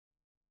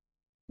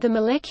The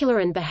Molecular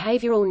and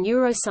Behavioral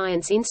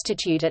Neuroscience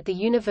Institute at the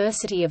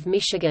University of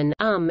Michigan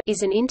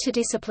is an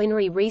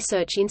interdisciplinary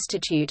research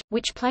institute,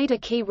 which played a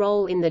key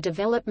role in the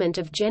development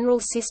of general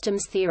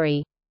systems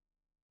theory.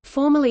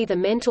 Formerly the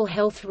Mental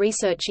Health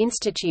Research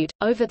Institute,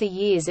 over the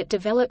years it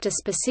developed a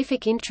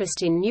specific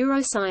interest in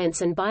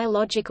neuroscience and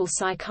biological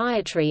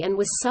psychiatry and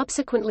was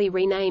subsequently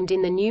renamed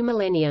in the new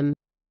millennium.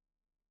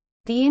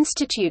 The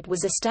institute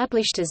was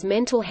established as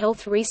Mental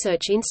Health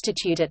Research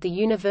Institute at the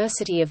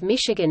University of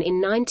Michigan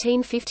in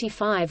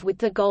 1955 with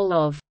the goal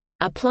of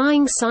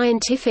applying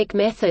scientific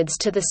methods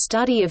to the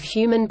study of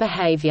human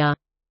behavior.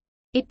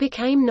 It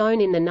became known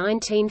in the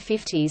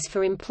 1950s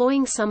for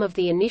employing some of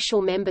the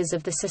initial members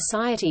of the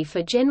Society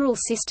for General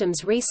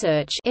Systems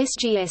Research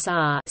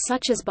 (SGSR),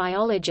 such as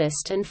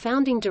biologist and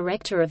founding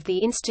director of the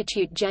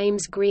institute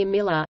James Greer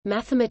Miller,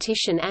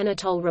 mathematician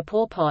Anatole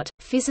Rapoport,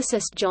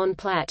 physicist John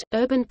Platt,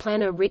 urban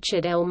planner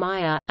Richard L.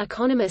 Meyer,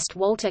 economist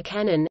Walter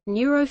Cannon,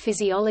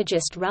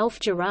 neurophysiologist Ralph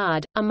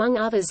Gerard, among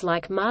others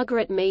like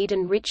Margaret Mead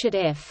and Richard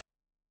F.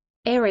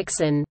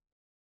 Erickson.